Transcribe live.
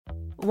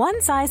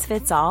One size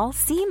fits all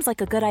seems like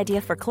a good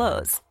idea for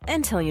clothes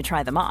until you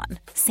try them on.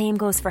 Same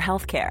goes for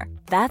healthcare.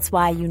 That's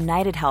why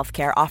United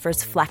Healthcare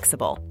offers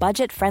flexible,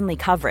 budget-friendly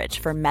coverage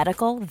for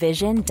medical,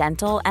 vision,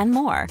 dental, and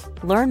more.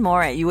 Learn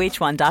more at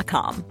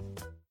uh1.com.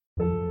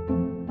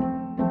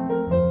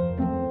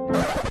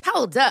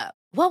 Hold up.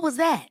 What was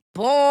that?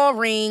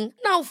 Boring.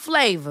 No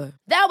flavor.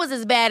 That was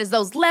as bad as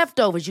those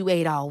leftovers you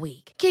ate all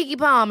week. Keke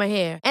Palmer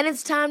here, and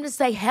it's time to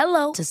say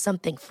hello to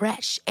something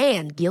fresh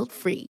and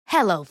guilt-free.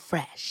 Hello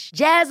Fresh.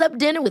 Jazz up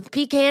dinner with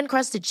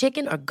pecan-crusted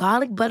chicken or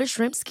garlic butter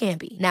shrimp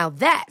scampi. Now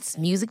that's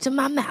music to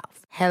my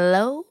mouth.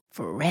 Hello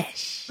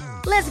Fresh.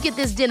 Let's get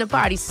this dinner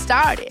party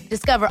started.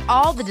 Discover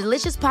all the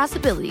delicious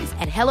possibilities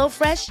at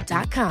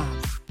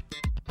hellofresh.com.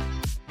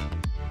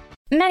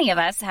 Many of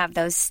us have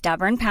those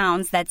stubborn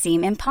pounds that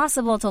seem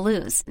impossible to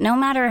lose, no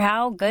matter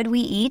how good we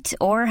eat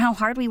or how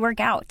hard we work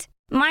out.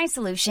 My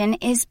solution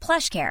is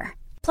PlushCare.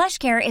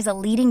 PlushCare is a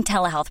leading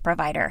telehealth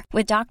provider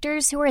with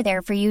doctors who are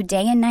there for you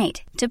day and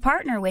night to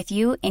partner with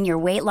you in your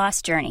weight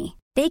loss journey.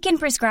 They can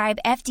prescribe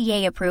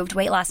FDA-approved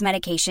weight loss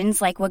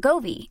medications like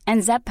Wegovy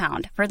and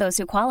Zepbound for those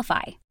who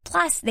qualify.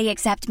 Plus, they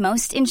accept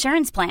most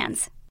insurance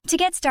plans. To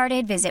get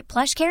started, visit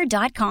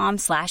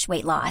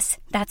plushcare.com/weightloss.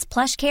 That's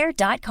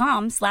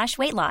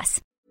plushcare.com/weightloss.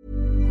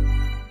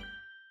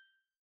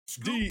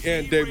 D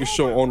and Davis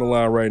show on the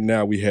line right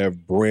now. We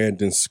have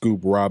Brandon Scoop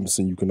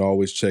Robinson. You can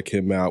always check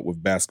him out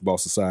with Basketball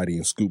Society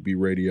and Scoop B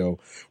Radio,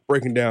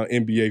 breaking down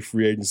NBA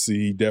free agency.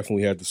 He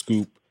definitely had the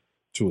scoop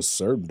to a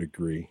certain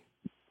degree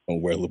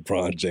on where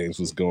LeBron James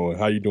was going.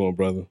 How you doing,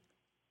 brother?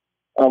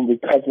 I'm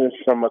recovering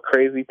from a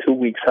crazy 2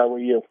 weeks. How are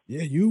you?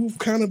 Yeah, you've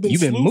kind of been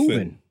You've been sleuthing.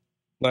 moving.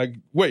 Like,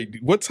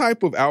 wait, what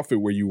type of outfit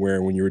were you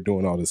wearing when you were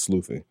doing all this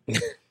sleuthing?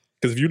 Because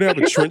if you didn't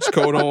have a trench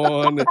coat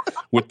on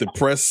with the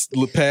press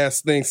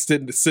pass thing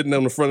sitting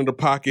on the front of the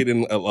pocket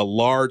and a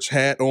large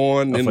hat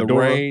on in the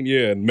rain,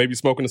 and maybe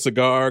smoking a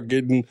cigar,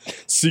 getting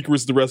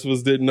secrets the rest of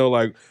us didn't know,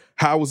 like,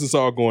 how was this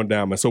all going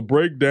down, man? So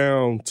break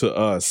down to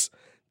us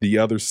the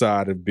other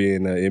side of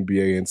being an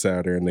NBA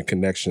insider and the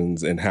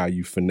connections and how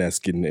you finesse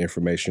getting the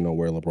information on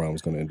where LeBron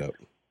was going to end up.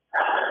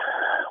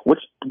 Which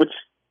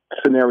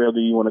scenario do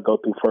you want to go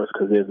through first?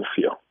 Because there's a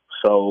few.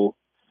 So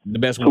the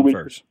best one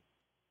first.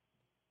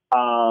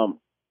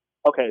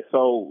 Okay,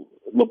 so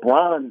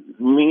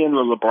me and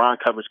the LeBron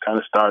coverage kind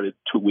of started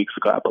 2 weeks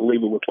ago. I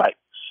believe it was like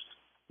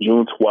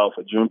June 12th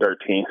or June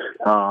 13th.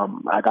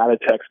 I got a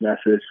text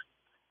message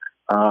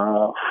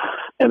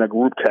in a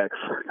group text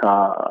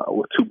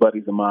with two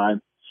buddies of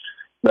mine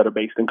that are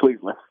based in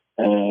Cleveland.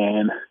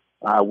 And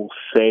I will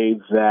say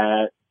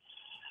that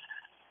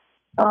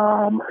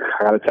I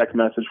got a text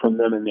message from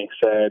them, and they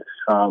said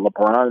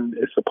LeBron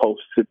is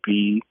supposed to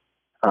be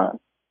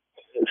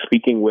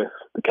speaking with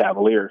the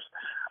Cavaliers,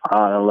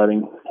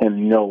 letting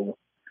him know.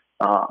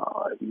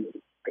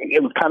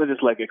 It was kind of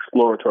just like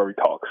exploratory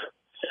talks.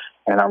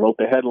 And I wrote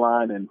the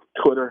headline, and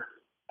Twitter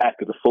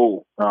acted a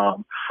fool.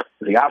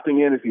 Is he opting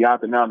in? Is he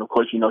opting out? And of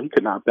course, he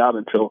could not opt out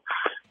until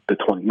the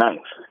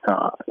 29th.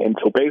 And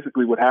so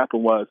basically what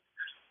happened was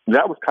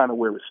that was kind of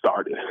where it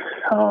started.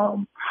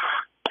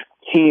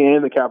 He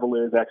and the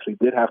Cavaliers actually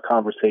did have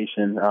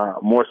conversation,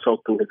 more so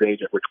through his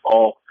agent, Rich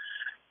Paul,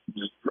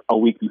 just a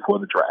week before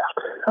the draft.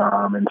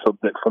 And so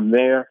from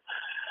there,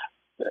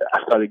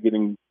 I started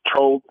getting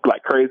trolled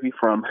like crazy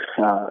from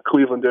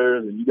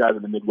Clevelanders, and you guys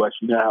in the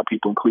Midwest, you know how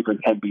people in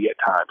Cleveland can be at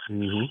times.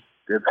 Mm-hmm.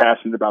 They're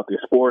passionate about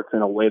their sports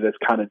in a way that's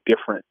kind of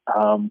different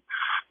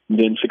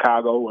than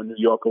Chicago or New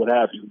York or what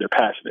have you. They're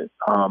passionate.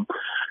 So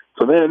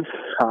then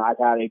I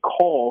got a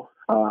call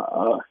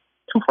 2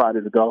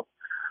 Fridays ago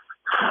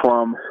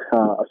from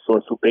a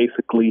source who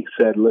basically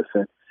said,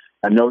 listen,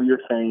 I know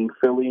you're saying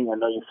Philly, I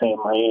know you're saying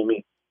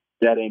Miami,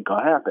 that ain't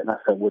going to happen. I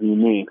said, what do you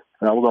mean?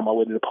 And I was on my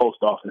way to the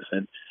post office,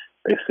 and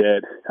they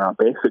said,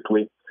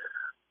 basically,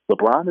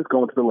 LeBron is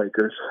going to the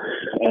Lakers,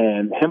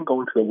 and him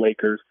going to the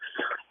Lakers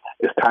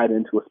is tied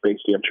into a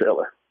Space Jam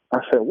trailer.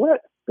 I said,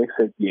 what? They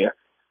said, yeah.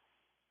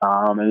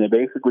 And they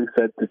basically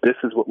said that this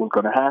is what was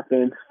going to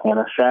happen, and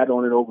I sat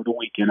on it over the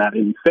weekend. I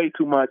didn't say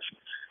too much.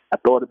 I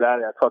thought about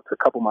it. I talked to a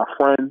couple of my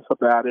friends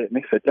about it, and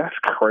they said, that's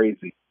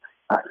crazy.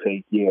 I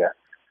said, yeah.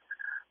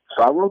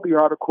 So I wrote the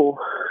article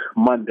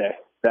Monday,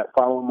 that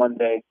following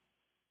Monday,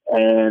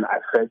 and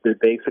I said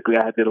that basically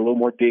I did a little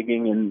more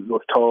digging and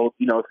was told,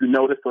 if you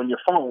noticed on your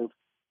phones,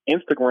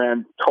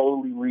 Instagram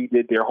totally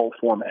redid their whole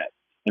format,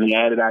 and they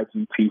added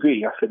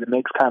IGTV. I said, it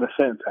makes kind of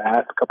sense. I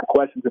asked a couple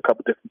questions, a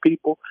couple different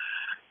people,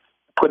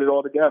 put it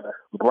all together.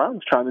 LeBron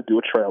was trying to do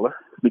a trailer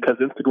because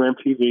Instagram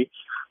TV,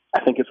 I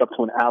think it's up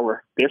to an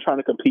hour. They're trying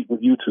to compete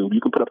with YouTube.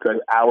 You can put up to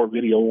an hour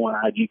video on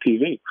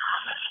IGTV.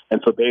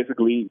 And so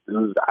basically,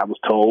 I was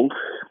told,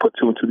 put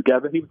two and two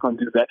together, he was going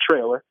to do that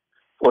trailer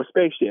for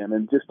Space Jam.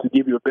 And just to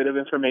give you a bit of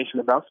information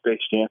about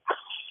Space Jam,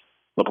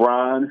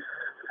 LeBron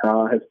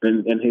has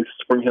been in his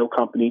Spring Hill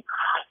company,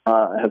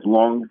 has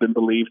long been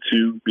believed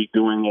to be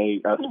doing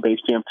a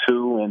Space Jam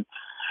 2. And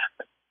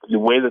the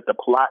way that the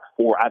plot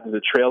for either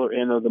the trailer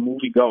and or the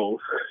movie goes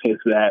is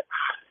that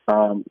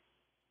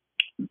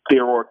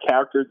there were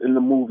characters in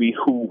the movie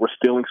who were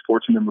stealing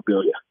sports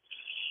memorabilia.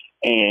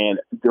 And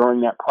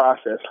during that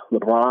process,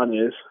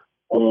 LeBron is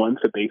on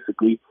to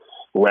basically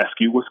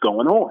rescue what's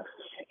going on.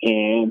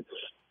 And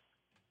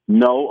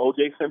no,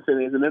 O.J.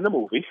 Simpson isn't in the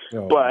movie,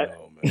 but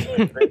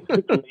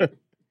basically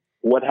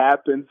what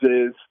happens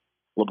is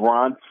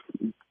LeBron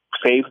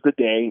saves the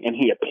day, and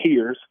he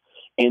appears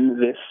in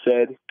this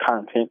said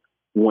content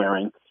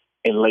wearing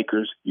a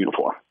Lakers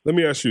uniform. Let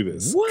me ask you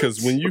this,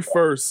 because when you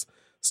first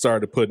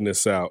started putting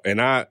this out, and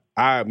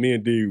me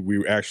and D, we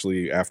were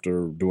actually,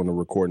 after doing the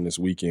recording this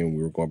weekend,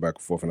 we were going back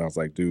and forth, and I was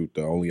like, dude,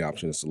 the only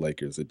option is the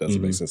Lakers. It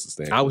doesn't make sense to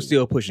stay in Cleveland. I was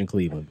still pushing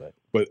Cleveland,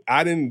 but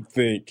I didn't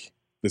think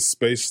the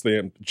Space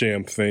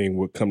Jam thing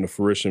would come to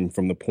fruition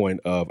from the point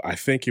of, I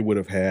think it would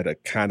have had a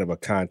kind of a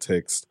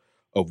context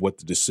of what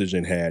the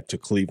decision had to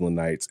Cleveland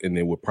Knights, and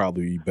it would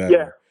probably be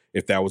better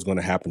if that was going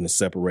to happen to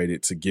separate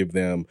it, to give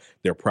them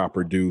their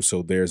proper due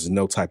so there's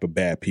no type of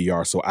bad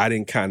PR. So I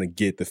didn't kind of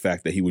get the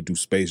fact that he would do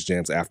Space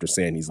Jams after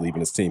saying he's leaving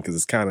his team, because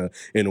it's kind of,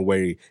 in a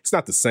way, it's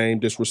not the same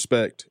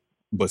disrespect,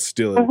 but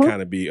still it would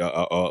kind of be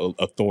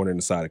a thorn in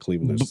the side of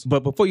Cleveland.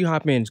 But before you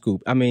hop in,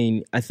 Scoop, I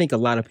mean, I think a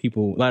lot of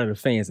the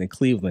fans in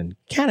Cleveland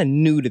kind of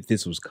knew that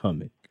this was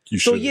coming. You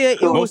should. So yeah,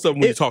 most of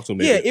them, when you talk to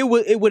them,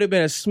 it would have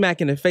been a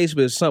smack in the face,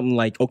 but it's something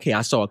like, okay,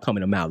 I saw it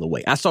coming a mile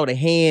away. I saw the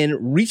hand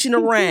reaching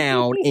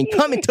around and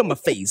coming to my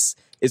face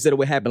instead of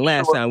what happened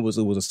last time was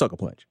a sucker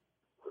punch.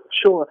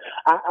 Sure.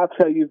 I'll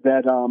tell you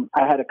that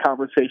I had a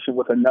conversation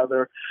with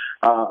another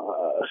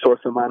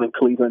source of mine in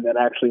Cleveland that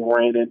actually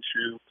ran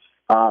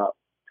into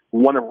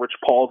one of Rich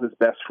Paul's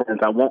best friends.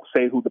 I won't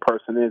say who the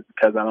person is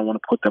because I don't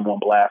want to put them on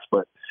blast,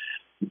 but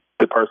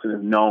the person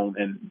is known,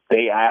 and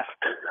they asked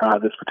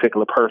this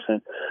particular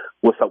person,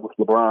 what's up with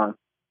LeBron?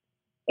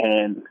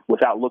 And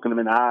without looking him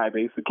in the eye,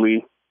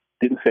 basically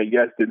didn't say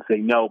yes, didn't say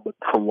no, but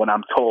from what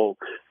I'm told,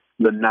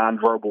 the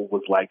nonverbal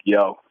was like,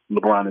 yo,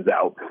 LeBron is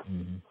out.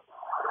 Mm-hmm.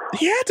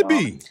 He had to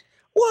be.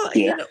 Well,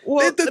 yeah.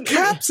 The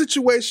cap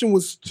situation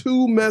was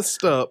too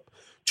messed up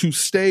to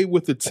stay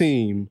with the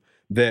team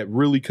that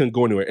really couldn't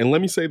go anywhere. And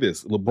let me say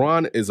this,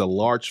 LeBron is a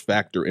large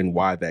factor in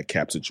why that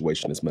cap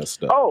situation is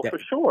messed up. Oh, for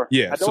sure.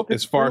 Yeah, so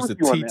as far as the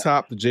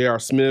T-Top, the J.R.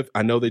 Smith,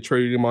 I know they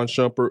traded him on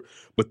Shumpert,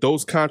 but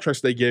those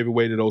contracts they gave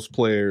away to those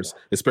players,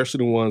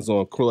 especially the ones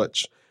on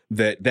Clutch,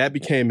 that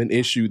became an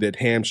issue that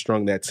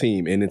hamstrung that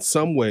team. And in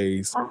some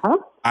ways,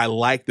 I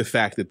like the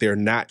fact that they're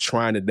not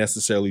trying to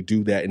necessarily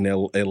do that in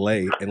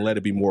L.A. and let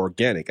it be more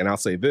organic. And I'll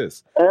say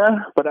this.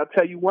 But I'll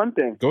tell you one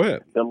thing. Go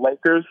ahead. The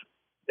Lakers,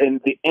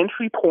 and the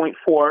entry point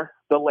for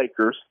the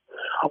Lakers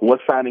was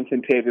signing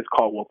Kentavious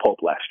Caldwell-Pope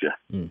last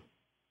year.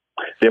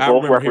 They're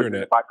both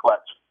represented by Clutch.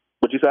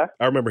 What'd you say?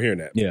 I remember hearing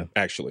that. Yeah.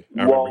 Actually,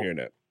 I remember hearing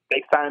that.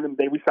 They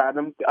re-signed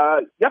him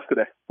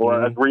yesterday,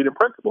 or agreed in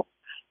principle.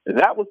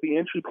 That was the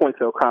entry point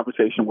to a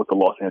conversation with the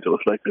Los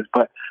Angeles Lakers.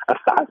 But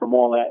aside from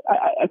all that,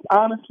 I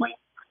honestly,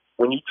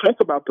 when you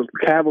think about the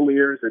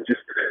Cavaliers, and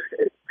just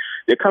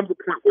there comes a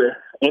point where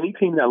any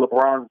team that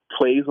LeBron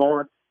plays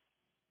on,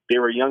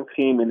 they're a young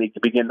team and they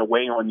begin to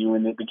weigh on you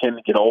and they begin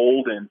to get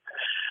old. And,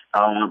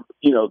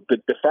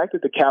 the fact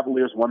that the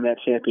Cavaliers won that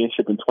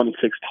championship in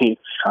 2016,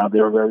 they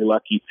were very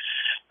lucky.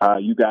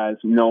 You guys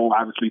know,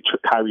 obviously,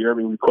 Kyrie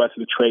Irving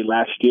requested a trade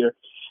last year.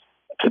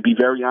 To be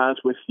very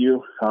honest with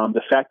you,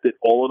 the fact that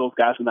all of those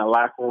guys in that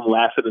locker room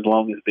lasted as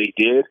long as they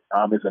did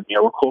is a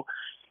miracle.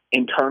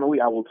 Internally,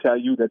 I will tell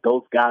you that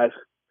those guys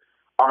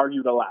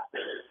argued a lot.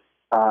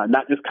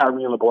 Not just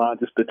Kyrie and LeBron,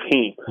 just the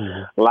team.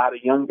 A lot of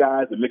young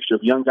guys, a mixture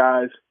of young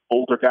guys,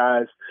 older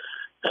guys,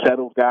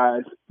 settled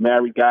guys,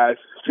 married guys,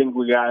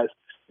 single guys.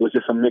 It was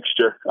just a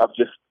mixture of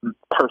just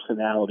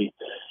personality.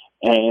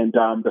 And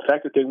the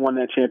fact that they won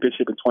that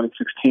championship in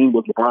 2016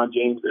 was LeBron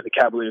James and the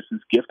Cavaliers'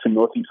 gift to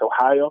Northeast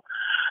Ohio.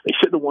 They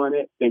should have won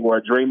it. They were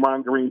a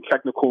Draymond Green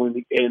technical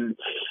in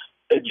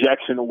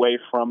ejection away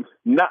from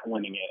not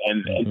winning it.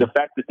 And the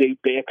fact that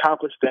they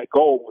accomplished that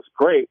goal was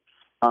great.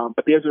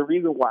 But there's a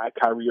reason why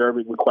Kyrie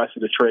Irving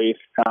requested a trade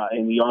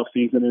in the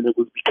offseason, and it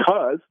was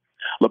because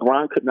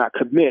LeBron could not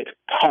commit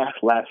past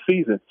last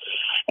season.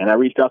 And I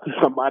reached out to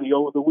somebody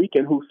over the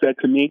weekend who said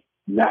to me,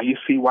 now you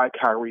see why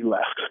Kyrie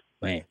left.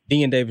 Man,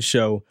 Dean Davis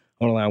Show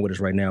on the line with us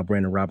right now,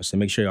 Brandon Robinson.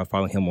 Make sure y'all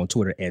follow him on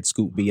Twitter at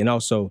ScoopB. And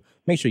also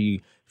make sure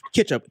you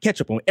catch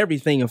up on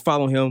everything and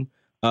follow him.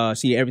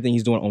 See everything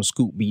he's doing on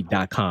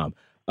ScoopB.com.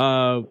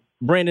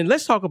 Brandon,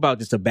 let's talk about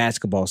just the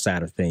basketball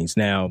side of things.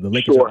 Now, the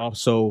Lakers are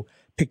also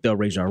picked up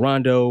Rajon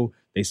Rondo.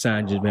 They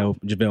signed JaVale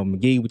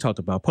McGee. We talked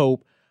about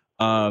Pope.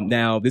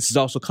 Now, this is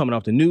also coming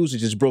off the news. It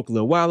just broke a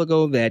little while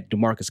ago that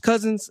DeMarcus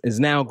Cousins is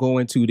now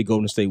going to the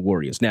Golden State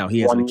Warriors. Now,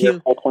 he has an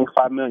Achilles.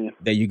 $4.5 million.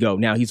 There you go.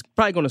 Now, he's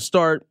probably going to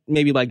start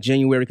maybe like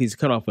January because he's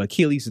cut off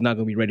Achilles. He's not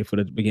going to be ready for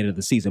the beginning of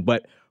the season.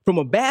 But from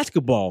a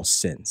basketball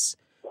sense,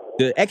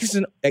 the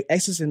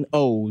X's and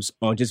O's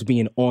on just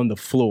being on the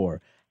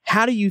floor,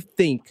 how do you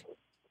think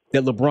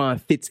that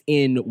LeBron fits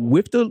in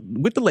with the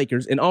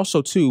Lakers and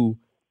also, too,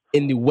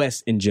 in the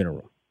West in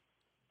general?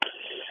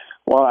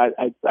 Well,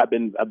 I've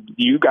been.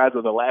 You guys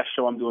are the last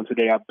show I'm doing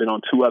today. I've been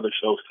on two other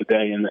shows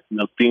today, and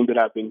the theme that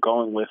I've been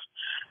going with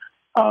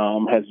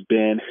has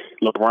been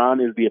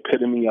LeBron is the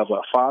epitome of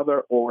a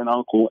father or an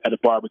uncle at a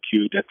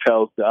barbecue that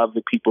tells the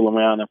other people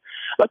around him,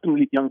 let them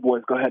young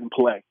boys go ahead and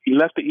play. He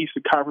left the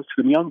Eastern Conference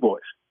to the young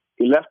boys.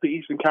 He left the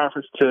Eastern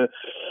Conference to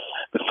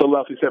the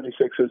Philadelphia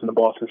 76ers and the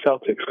Boston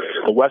Celtics.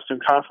 The Western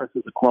Conference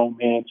is a grown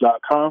man's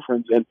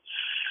conference, and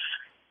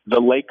the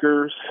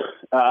Lakers,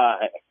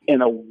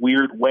 in a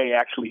weird way,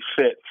 actually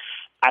fit.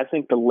 I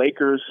think the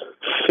Lakers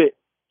fit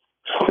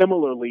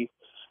similarly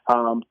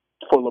for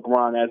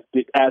LeBron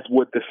as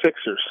would the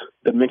Sixers,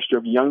 the mixture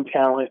of young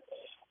talent,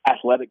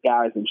 athletic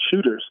guys, and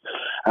shooters.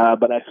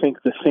 But I think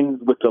the thing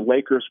with the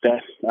Lakers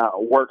that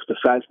works,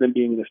 besides them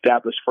being an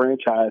established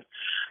franchise,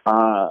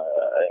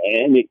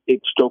 and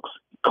it strokes.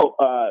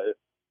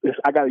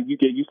 I got to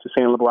get used to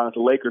saying LeBron's a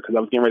Laker because I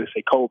was getting ready to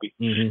say Kobe.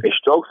 Mm-hmm. It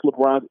strokes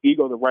LeBron's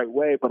ego the right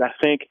way, but I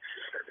think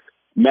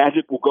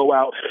Magic will go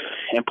out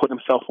and put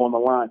himself on the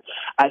line.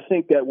 I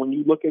think that when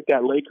you look at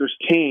that Lakers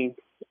team,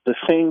 the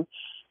thing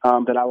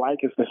that I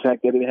like is the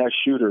fact that it has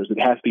shooters, it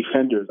has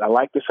defenders. I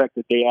like the fact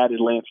that they added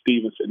Lance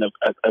Stevenson,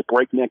 a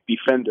breakneck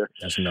defender.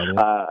 That's another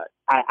one.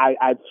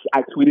 I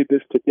tweeted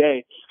this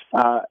today.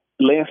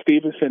 Lance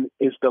Stevenson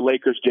is the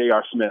Lakers'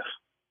 J.R. Smith.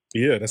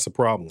 Yeah, that's a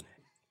problem.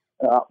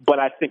 But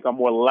I think a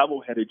more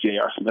level-headed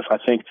J.R. Smith. I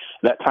think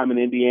that time in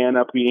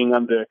Indiana, being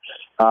under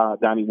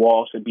Donnie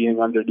Walsh and being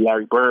under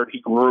Larry Bird,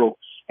 he grew,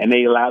 and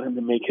they allowed him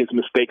to make his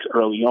mistakes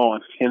early on,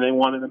 and they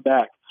wanted him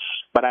back.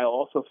 But I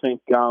also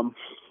think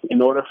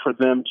in order for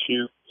them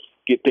to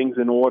get things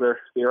in order,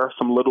 there are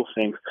some little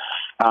things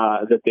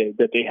that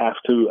they have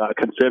to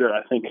consider.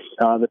 I think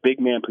the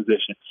big man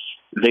position,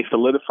 they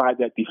solidified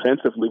that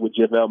defensively with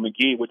JaVale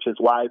McGee, which is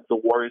why the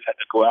Warriors had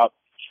to go out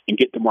and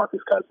get DeMarcus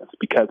Cousins,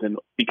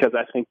 because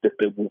I think that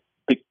the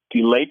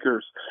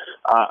Lakers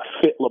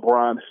fit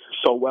LeBron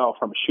so well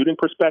from a shooting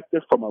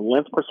perspective, from a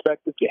length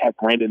perspective. They have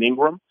Brandon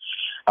Ingram.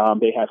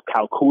 They have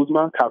Kyle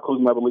Kuzma. Kyle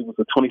Kuzma, I believe, was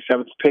the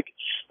 27th pick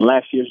in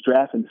last year's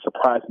draft and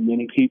surprised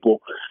many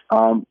people.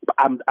 I'm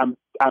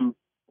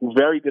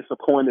very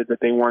disappointed that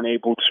they weren't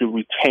able to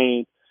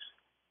retain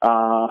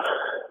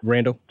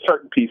Randle.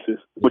 Certain pieces.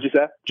 What'd you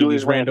say?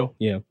 Julius Randle.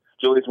 Yeah.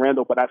 Julius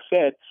Randle. But I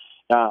said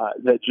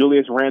that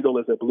Julius Randle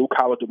is a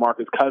blue-collar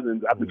DeMarcus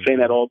Cousins. I've been saying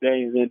that all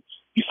day, and then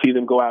you see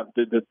them go out,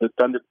 the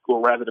Thunder,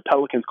 or rather the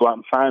Pelicans go out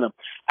and sign him.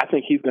 I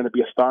think he's going to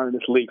be a star in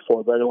this league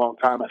for a very long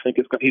time. I think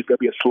he's going to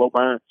be a slow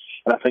burn,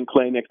 and I think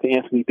playing next to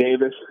Anthony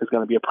Davis is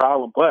going to be a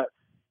problem. But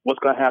what's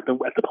going to happen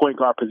at the point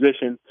guard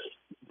position,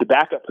 the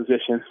backup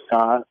position,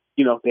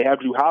 they have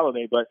Drew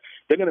Holiday, but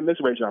they're going to miss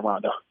Rajon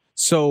Rondo.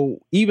 So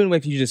even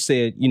if you just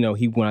said,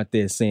 he went out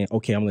there saying,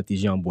 okay, I'm going to let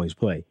these young boys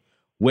play.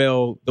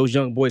 Well, those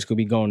young boys could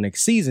be gone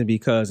next season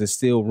because there's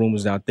still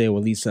rumors out there, or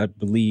at least I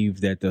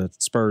believe that the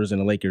Spurs and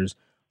the Lakers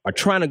are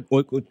trying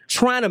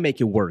to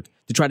make it work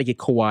to try to get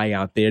Kawhi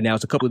out there. Now,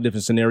 it's a couple of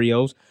different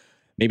scenarios.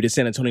 Maybe the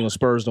San Antonio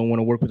Spurs don't want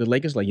to work with the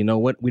Lakers. Like, you know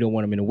what? We don't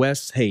want them in the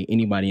West. Hey,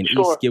 anybody in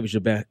the East, give us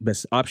your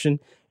best option.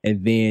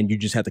 And then you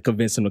just have to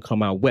convince them to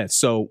come out West.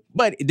 So,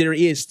 but there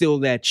is still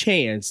that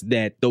chance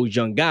that those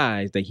young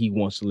guys that he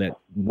wants to let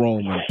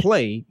roam and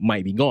play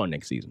might be gone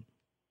next season.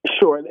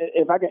 Sure.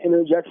 If I can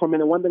interject for a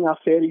minute, one thing I'll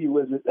say to you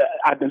is that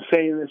I've been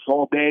saying this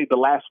all day, the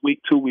last week,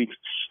 2 weeks.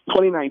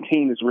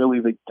 2019 is really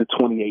the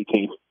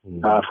 2018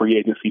 free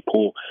agency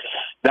pool.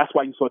 That's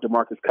why you saw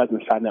DeMarcus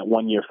Cousins sign that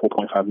 1 year,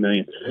 $4.5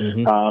 million.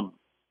 Mm-hmm.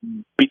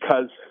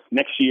 Because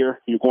next year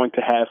you're going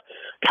to have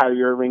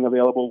Kyrie Irving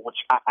available, which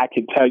I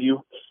can tell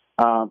you,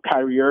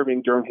 Kyrie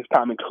Irving during his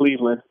time in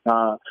Cleveland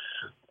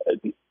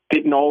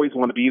didn't always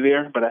want to be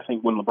there, but I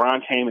think when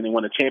LeBron came and they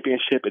won a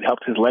championship, it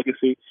helped his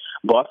legacy.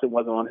 Boston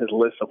wasn't on his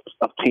list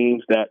of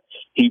teams that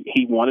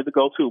he wanted to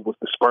go to. It was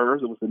the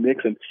Spurs, it was the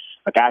Knicks, and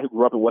a guy who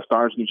grew up in West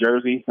Orange, New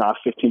Jersey,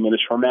 15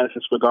 minutes from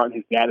Madison Square Garden.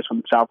 His dad is from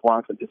the South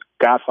Bronx, and his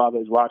godfather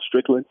is Rod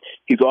Strickland.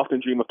 He's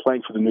often dreamed of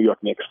playing for the New York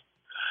Knicks.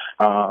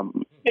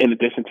 In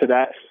addition to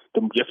that,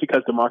 just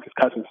because DeMarcus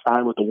Cousins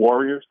signed with the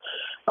Warriors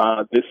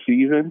this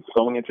season,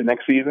 going into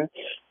next season,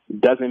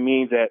 doesn't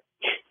mean that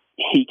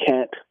he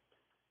can't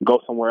go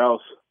somewhere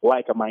else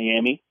like a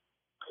Miami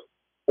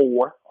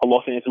or a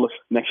Los Angeles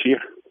next year.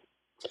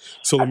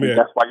 So let me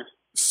ask,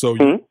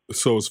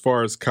 so as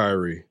far as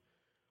Kyrie,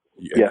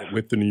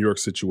 with the New York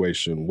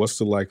situation, what's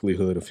the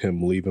likelihood of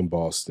him leaving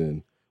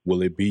Boston?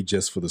 Will it be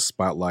just for the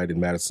spotlight in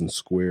Madison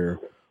Square,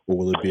 or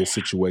will it be a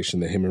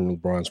situation that him and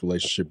LeBron's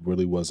relationship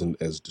really wasn't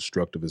as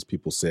destructive as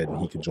people said and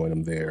he could join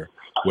him there?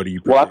 What do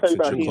you predict? Well, I think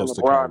about he and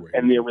LeBron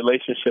and their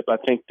relationship, I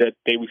think that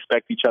they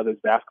respect each other as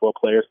basketball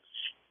players.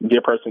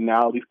 Their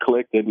personalities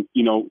clicked, and,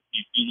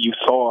 you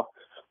saw,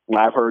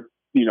 I've heard,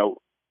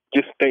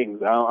 just things.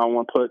 I don't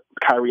want to put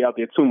Kyrie out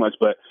there too much,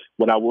 but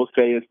what I will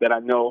say is that I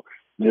know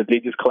that they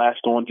just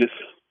clashed on just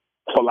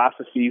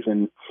philosophies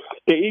and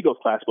their egos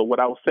clashed. But what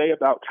I will say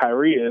about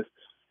Kyrie is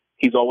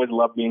he's always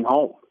loved being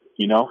home.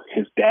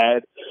 His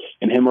dad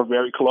and him are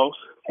very close,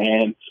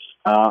 and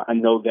I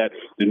know that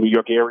the New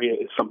York area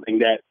is something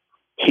that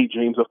he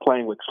dreams of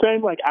playing with.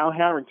 Same like Al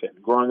Harrington,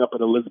 growing up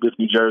in Elizabeth,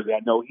 New Jersey.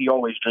 I know he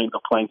always dreamed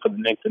of playing for the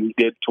Knicks, and he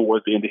did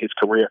towards the end of his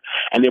career.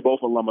 And they're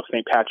both alum of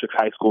St. Patrick's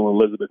High School in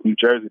Elizabeth, New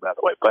Jersey, by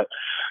the way. But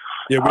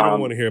Yeah, we don't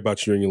want to hear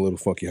about you in your little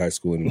funky high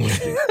school anymore.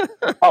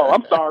 Oh,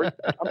 I'm sorry.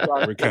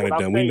 We're kind of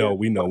done. We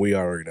know. We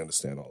already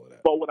understand all of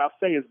that. But what I'll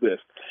say is this.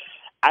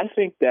 I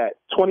think that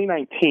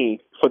 2019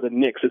 for the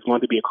Knicks is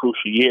going to be a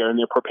crucial year, and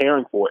they're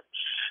preparing for it.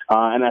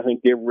 And I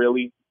think they're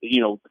really,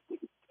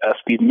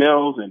 Steve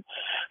Mills and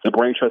the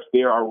brain trust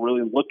there are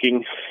really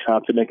looking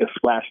to make a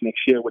splash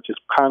next year, which is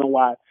kind of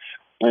why,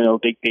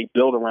 they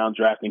build around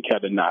drafting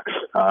Kevin Knox.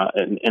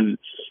 And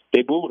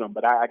they booed him.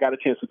 But I got a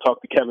chance to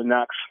talk to Kevin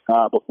Knox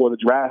before the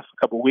draft a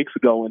couple of weeks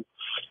ago, and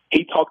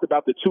he talked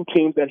about the two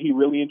teams that he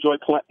really enjoyed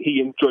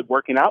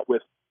working out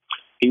with.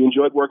 He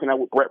enjoyed working out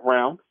with Brett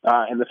Brown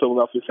and the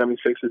Philadelphia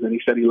 76ers, and he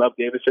said he loved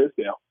David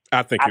Fizdale.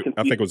 I think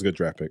it was a good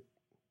draft pick.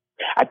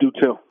 I do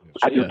too.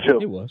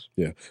 It was.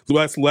 Yeah. The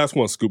last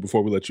one, Scoop,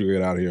 before we let you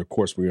get out of here. Of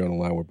course, we're on the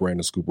line with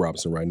Brandon Scoop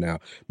Robinson right now.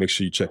 Make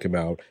sure you check him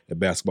out at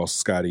Basketball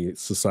Society and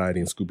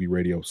Scoopy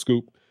Radio.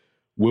 Scoop,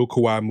 will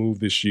Kawhi move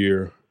this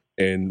year?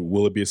 And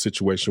will it be a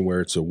situation where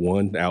it's a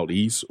one out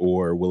east,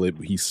 or will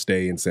he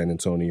stay in San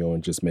Antonio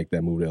and just make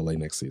that move to LA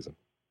next season?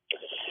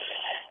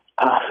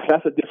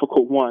 That's a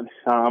difficult one.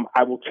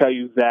 I will tell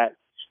you that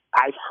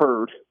I've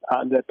heard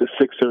that the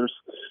Sixers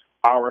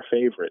are a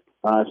favorite.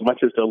 As much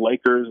as the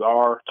Lakers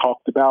are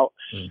talked about,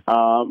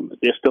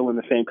 they're still in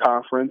the same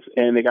conference,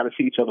 and they got to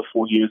see each other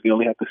 4 years. They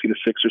only have to see the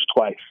Sixers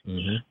twice.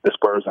 Mm-hmm. The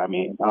Spurs, I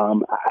mean.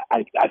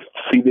 I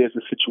see there's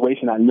a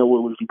situation. I know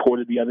it was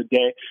reported the other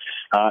day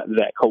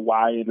that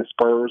Kawhi and the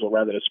Spurs, or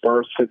rather the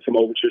Spurs, sent some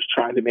overtures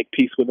trying to make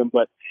peace with him,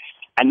 but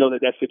I know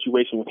that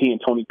situation with he and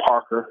Tony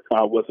Parker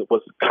was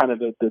kind of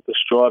the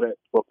straw that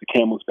broke the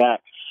camel's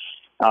back.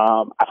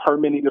 I've heard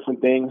many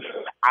different things.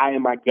 I,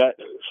 in my gut,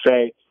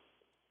 say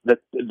that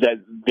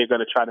they're going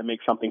to try to make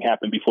something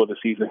happen before the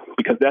season,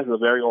 because that's a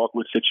very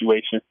awkward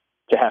situation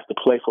to have to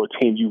play for a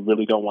team you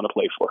really don't want to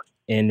play for.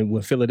 And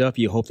with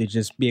Philadelphia, you hope they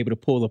just be able to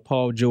pull a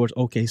Paul George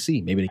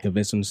OKC. Maybe they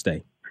convince him to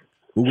stay.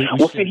 See,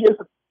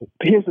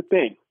 here's the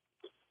thing.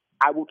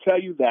 I will tell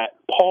you that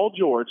Paul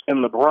George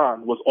and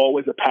LeBron was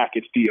always a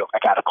package deal. I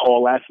got a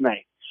call last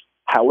night.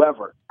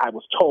 However, I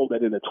was told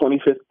that in the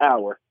 25th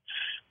hour,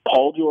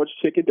 Paul George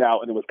chickened out,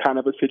 and it was kind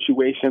of a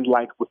situation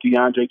like with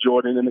DeAndre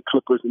Jordan and the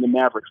Clippers and the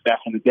Mavericks back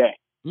in the day.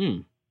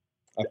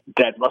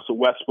 That Russell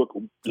Westbrook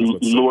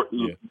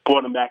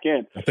brought him back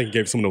in. I think he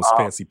gave some of those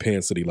fancy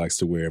pants that he likes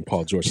to wear, and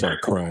Paul George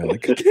started crying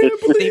like, I can't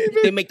believe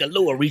it. They make the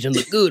lower region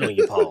look good on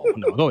you, Paul.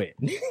 No, go ahead.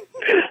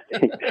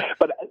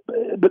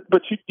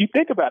 But you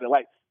think about it,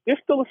 like, they're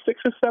still a 6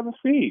 or 7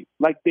 seed.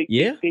 Like they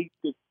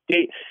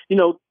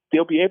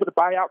they'll be able to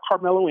buy out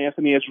Carmelo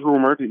Anthony as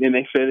rumored, and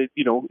they said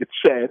it's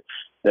said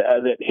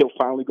that he'll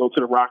finally go to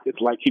the Rockets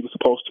like he was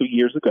supposed to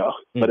years ago.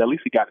 But at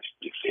least he got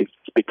his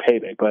big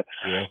payday. But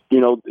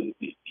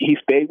he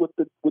stayed with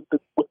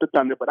the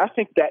Thunder. But I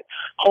think that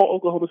whole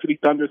Oklahoma City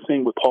Thunder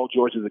thing with Paul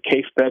George is a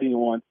case study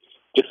on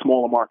just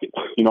smaller markets.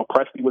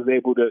 Presti was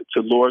able to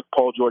lure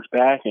Paul George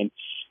back, and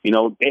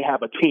they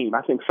have a team.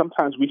 I think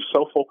sometimes we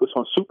so focus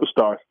on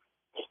superstars.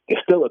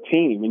 It's still a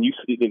team, and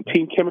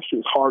team chemistry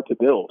is hard to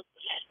build.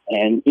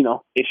 And,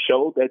 it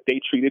showed that they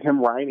treated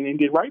him right and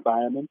did right by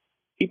him, and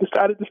he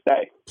decided to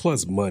stay.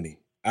 Plus money.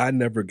 I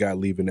never got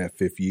leaving that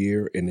 5th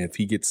year, and if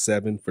he gets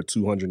 7 for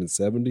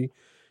 $270,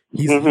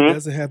 he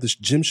doesn't have the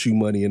gym shoe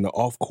money and the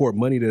off-court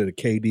money that a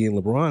KD and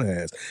LeBron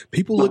has.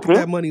 People look at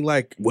that money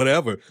like,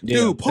 whatever. Yeah,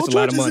 dude, Paul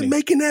George isn't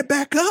making that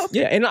back up.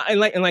 Yeah, and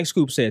like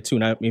Scoop said, too,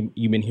 and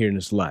you've been hearing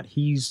this a lot,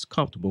 he's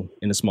comfortable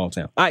in a small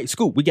town. All right,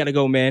 Scoop, we got to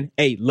go, man.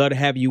 Hey, love to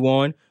have you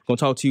on. Going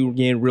to talk to you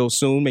again real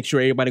soon. Make sure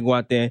everybody go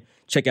out there,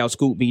 check out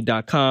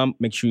ScoopB.com.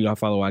 Make sure y'all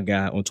follow our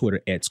guy on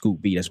Twitter at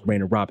ScoopB. That's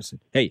Brandon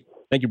Robinson. Hey,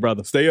 thank you,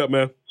 brother. Stay up,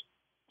 man.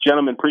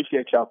 Gentlemen,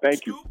 appreciate y'all.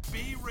 Thank you.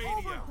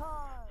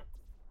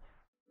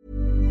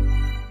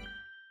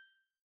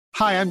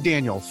 Hi, I'm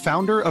Daniel,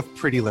 founder of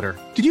Pretty Litter.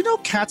 Did you know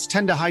cats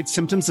tend to hide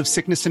symptoms of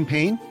sickness and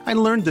pain? I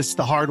learned this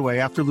the hard way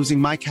after losing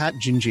my cat,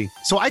 Gingy.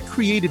 So I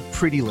created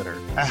Pretty Litter,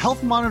 a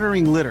health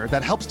monitoring litter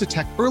that helps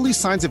detect early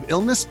signs of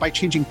illness by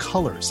changing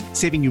colors,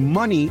 saving you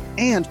money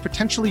and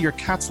potentially your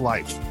cat's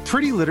life.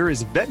 Pretty Litter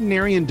is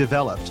veterinarian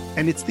developed,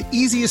 and it's the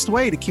easiest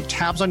way to keep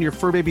tabs on your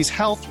fur baby's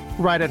health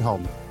right at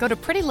home. Go to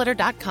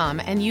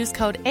prettylitter.com and use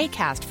code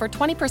ACAST for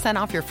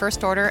 20% off your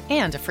first order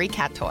and a free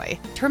cat toy.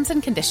 Terms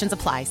and conditions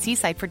apply. See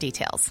site for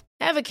details.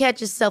 Ever catch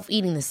yourself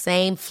eating the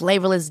same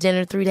flavorless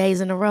dinner 3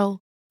 days in a row?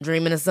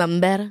 Dreaming of something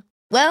better?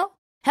 Well,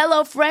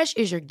 HelloFresh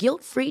is your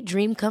guilt-free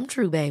dream come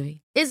true,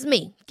 baby. It's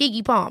me,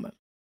 Keke Palmer.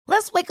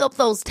 Let's wake up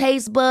those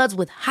taste buds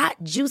with hot,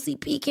 juicy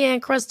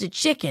pecan-crusted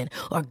chicken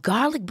or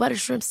garlic butter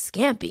shrimp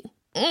scampi.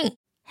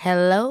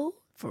 Hello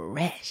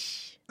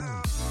Fresh.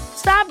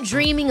 Stop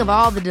dreaming of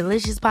all the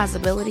delicious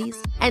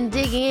possibilities and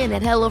dig in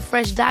at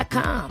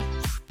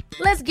HelloFresh.com.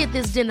 Let's get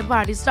this dinner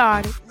party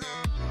started.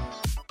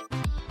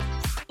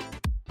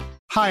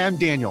 Hi, I'm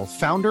Daniel,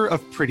 founder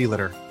of Pretty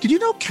Litter. Did you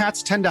know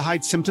cats tend to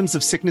hide symptoms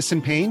of sickness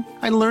and pain?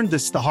 I learned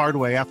this the hard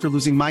way after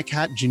losing my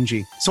cat,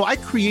 Gingy. So I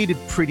created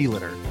Pretty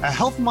Litter, a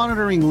health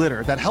monitoring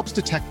litter that helps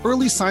detect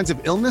early signs of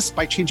illness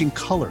by changing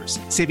colors,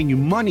 saving you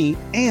money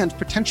and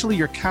potentially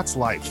your cat's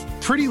life.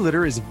 Pretty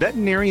Litter is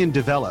veterinarian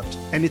developed,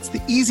 and it's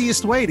the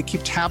easiest way to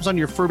keep tabs on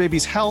your fur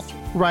baby's health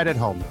right at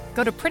home.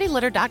 Go to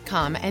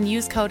prettylitter.com and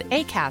use code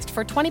ACAST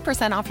for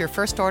 20% off your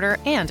first order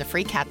and a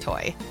free cat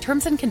toy.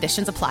 Terms and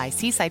conditions apply.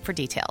 See site for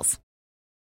details.